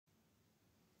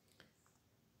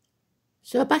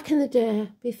So back in the day,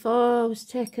 before I was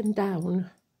taken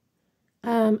down,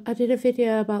 I did a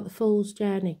video about the Fool's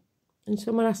Journey, and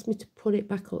someone asked me to put it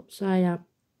back up, so I am.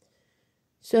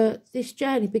 So this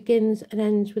journey begins and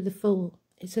ends with the Fool.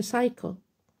 It's a cycle.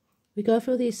 We go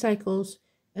through these cycles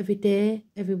every day,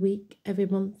 every week, every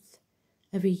month,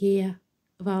 every year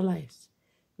of our lives.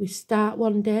 We start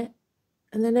one day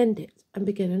and then end it and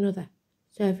begin another.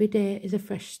 So every day is a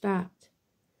fresh start.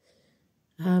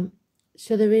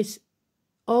 So there is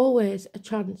always a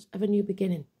chance of a new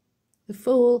beginning. The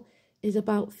Fool is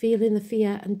about feeling the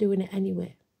fear and doing it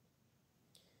anyway.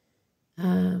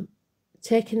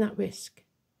 Taking that risk.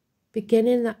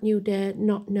 Beginning that new day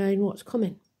not knowing what's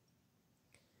coming.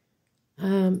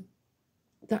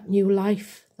 That new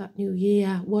life, that new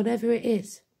year, whatever it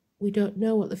is, we don't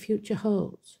know what the future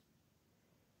holds.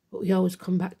 But we always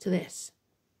come back to this.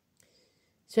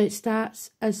 So it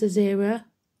starts as the 0,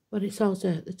 but it's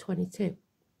also the 22.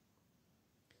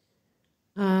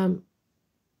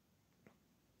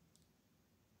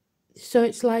 So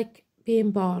it's like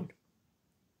being born,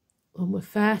 when we're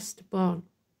first born.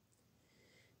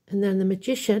 And then the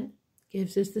magician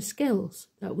gives us the skills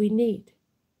that we need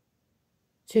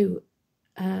to,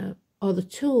 or the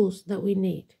tools that we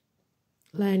need.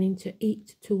 Learning to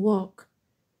eat, to walk,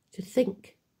 to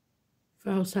think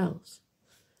for ourselves.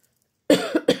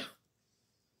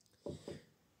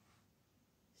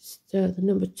 So the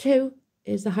number 2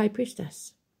 is the High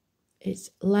Priestess. It's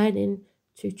learning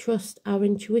to trust our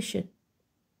intuition.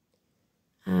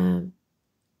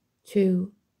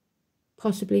 To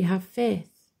possibly have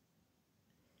faith.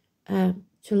 To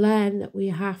learn that we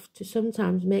have to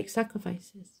sometimes make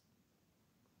sacrifices.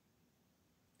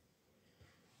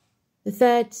 The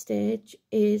 3rd stage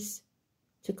is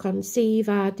to conceive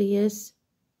ideas,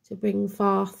 to bring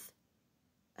forth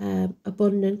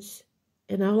abundance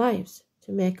in our lives,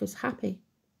 to make us happy.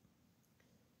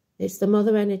 It's the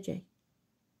mother energy.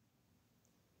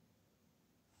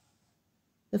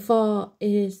 The 4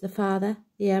 is the father,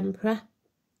 the emperor.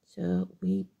 So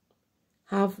we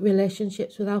have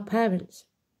relationships with our parents.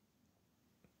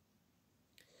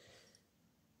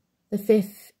 The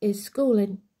 5th is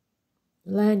schooling,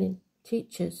 learning,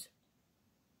 teachers.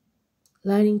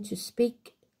 Learning to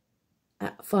speak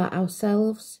for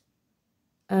ourselves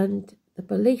and the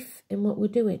belief in what we're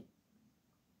doing.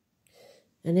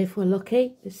 And if we're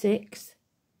lucky, the 6th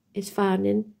is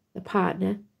finding the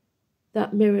partner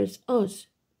that mirrors us,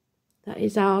 that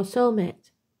is our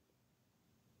soulmate.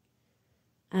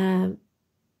 And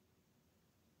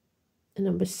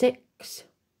number 6,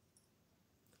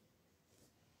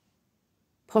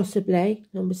 possibly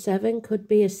number 7 could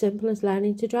be as simple as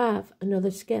learning to drive, another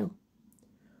skill.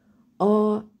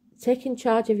 Or taking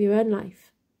charge of your own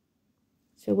life.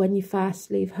 So when you first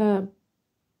leave home.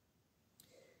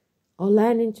 Or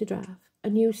learning to drive, a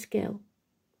new skill.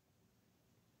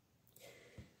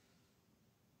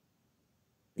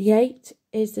 The 8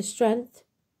 is the strength,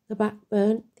 the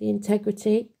backbone, the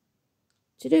integrity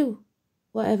to do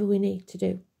whatever we need to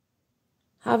do.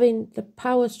 Having the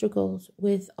power struggles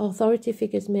with authority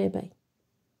figures maybe.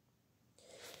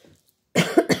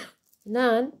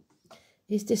 9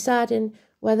 is deciding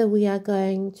whether we are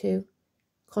going to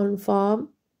conform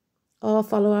or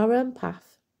follow our own path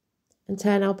and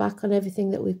turn our back on everything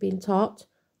that we've been taught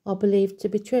or believed to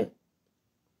be true.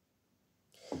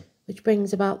 Which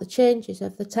brings about the changes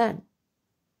of the 10.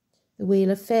 The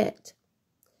wheel of fate.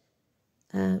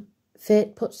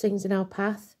 Fate puts things in our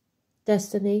path.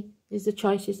 Destiny is the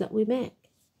choices that we make.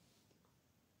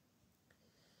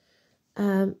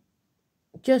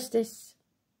 Justice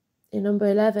in number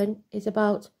 11 is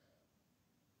about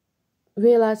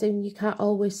realising you can't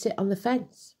always sit on the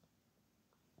fence.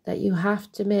 That you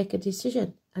have to make a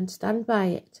decision and stand by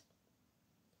it.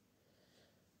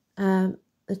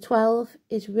 The 12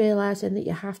 is realising that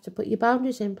you have to put your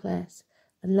boundaries in place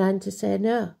and learn to say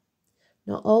no.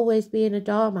 Not always being a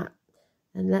doormat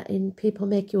and letting people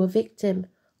make you a victim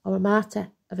or a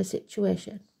martyr of a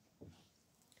situation.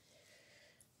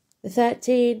 The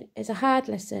 13 is a hard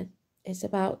lesson. It's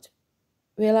about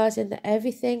realising that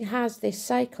everything has this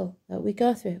cycle that we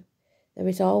go through. There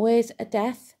is always a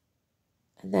death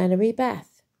and then a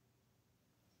rebirth.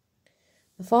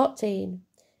 The 14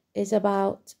 is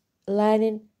about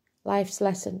learning life's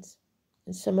lessons,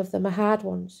 and some of them are hard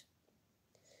ones.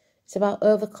 It's about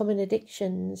overcoming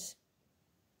addictions.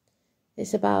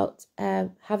 It's about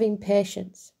having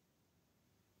patience.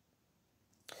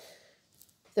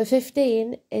 The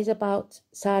 15 is about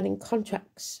signing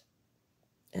contracts,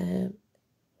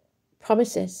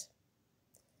 promises,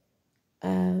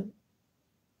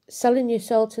 selling your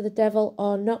soul to the devil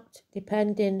or not,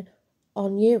 depending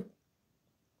on you.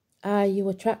 are you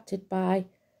attracted by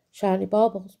shiny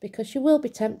baubles? Because you will be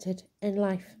tempted in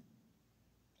life.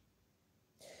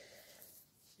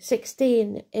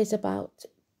 16 is about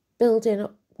building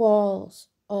up walls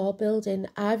or building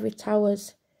ivory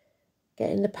towers,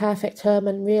 getting the perfect home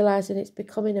and realising it's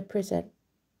becoming a prison.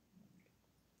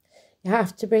 You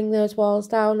have to bring those walls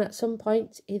down at some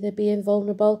point, either being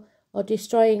vulnerable or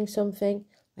destroying something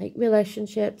like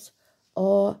relationships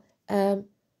or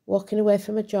walking away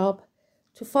from a job,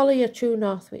 to follow your true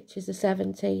north, which is the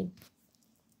 17.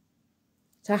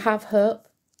 To have hope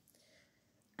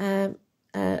and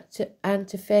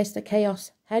to face the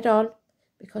chaos head on,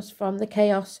 because from the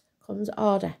chaos comes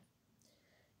order.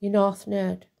 Your North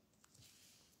Node.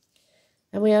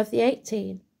 And we have the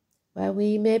 18, where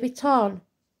we may be torn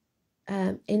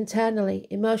internally,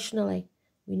 emotionally.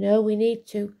 We know we need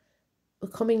to. We're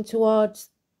coming towards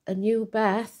a new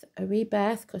birth, a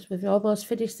rebirth, because we've almost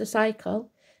finished the cycle.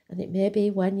 And it may be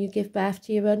when you give birth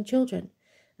to your own children.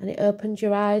 And it opens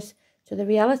your eyes to the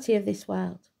reality of this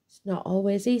world. It's not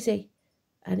always easy.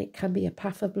 And it can be a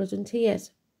path of blood and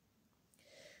tears.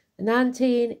 The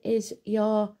 19 is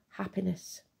your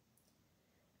happiness.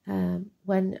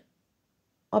 When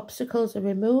obstacles are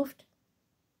removed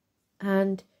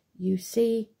and you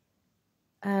see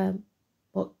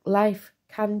what life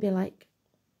can be like.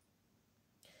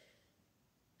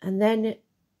 And then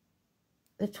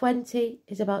the 20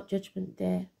 is about Judgment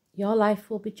Day. Your life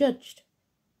will be judged.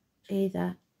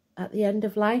 Either at the end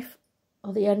of life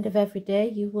or the end of every day,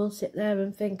 you will sit there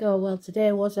and think, oh, well,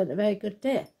 today wasn't a very good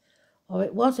day. Or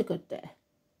it was a good day.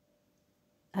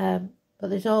 But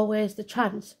there's always the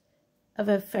chance of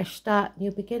a fresh start,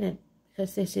 new beginning.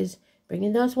 Because this is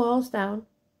bringing those walls down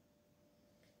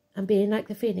and being like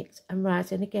the phoenix and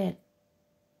rising again.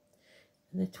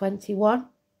 And the 21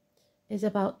 is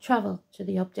about travel to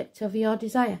the object of your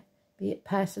desire, be it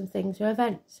person, things or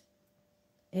events.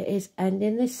 It is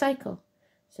ending this cycle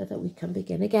so that we can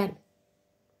begin again.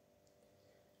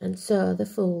 And so the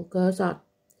Fool goes on.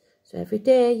 So every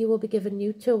day you will be given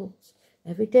new tools.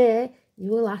 Every day you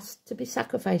will ask to be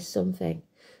sacrificed something,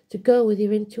 to go with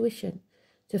your intuition,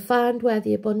 to find where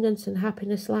the abundance and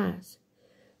happiness lies,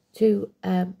 to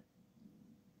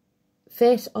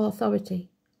face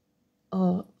authority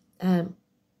or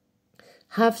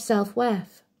have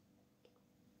self-worth.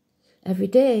 Every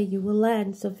day you will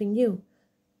learn something new.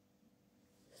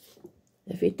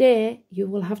 Every day you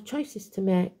will have choices to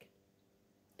make.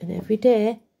 And every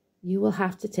day you will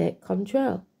have to take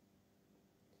control.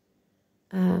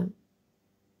 And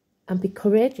be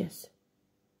courageous.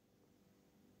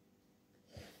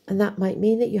 And that might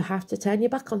mean that you have to turn your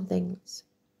back on things.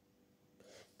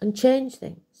 And change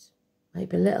things. Might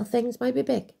be little things, might be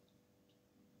big.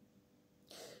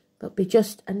 But be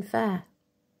just and fair.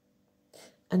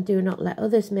 And do not let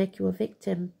others make you a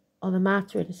victim or the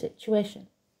martyr in a situation.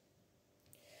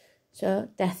 So,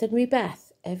 death and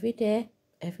rebirth, every day,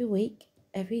 every week,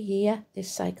 every year, this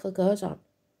cycle goes on.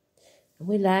 And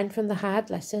we learn from the hard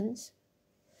lessons.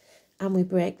 And we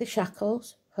break the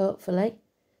shackles, hopefully,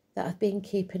 that have been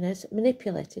keeping us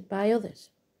manipulated by others.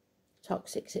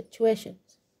 Toxic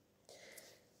situations.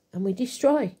 And we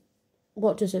destroy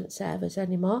what doesn't serve us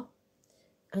anymore.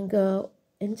 And go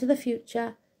into the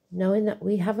future knowing that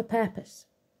we have a purpose.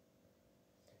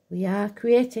 We are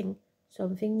creating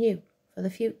something new for the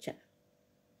future.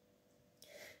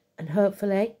 And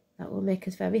hopefully that will make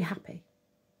us very happy.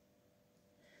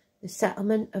 The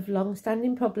settlement of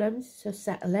long-standing problems, so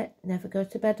settle it, never go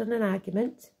to bed on an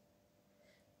argument,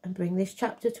 and bring this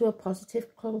chapter to a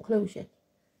positive conclusion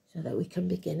so that we can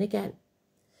begin again.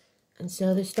 And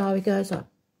so the story goes on.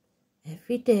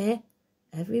 Every day,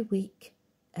 every week,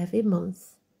 every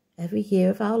month, every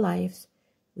year of our lives,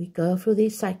 we go through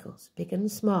these cycles, big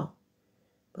and small.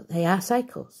 But they are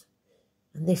cycles,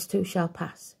 and this too shall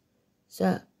pass.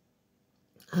 So,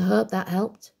 I hope that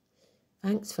helped.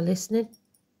 Thanks for listening.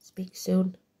 Speak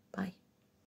soon.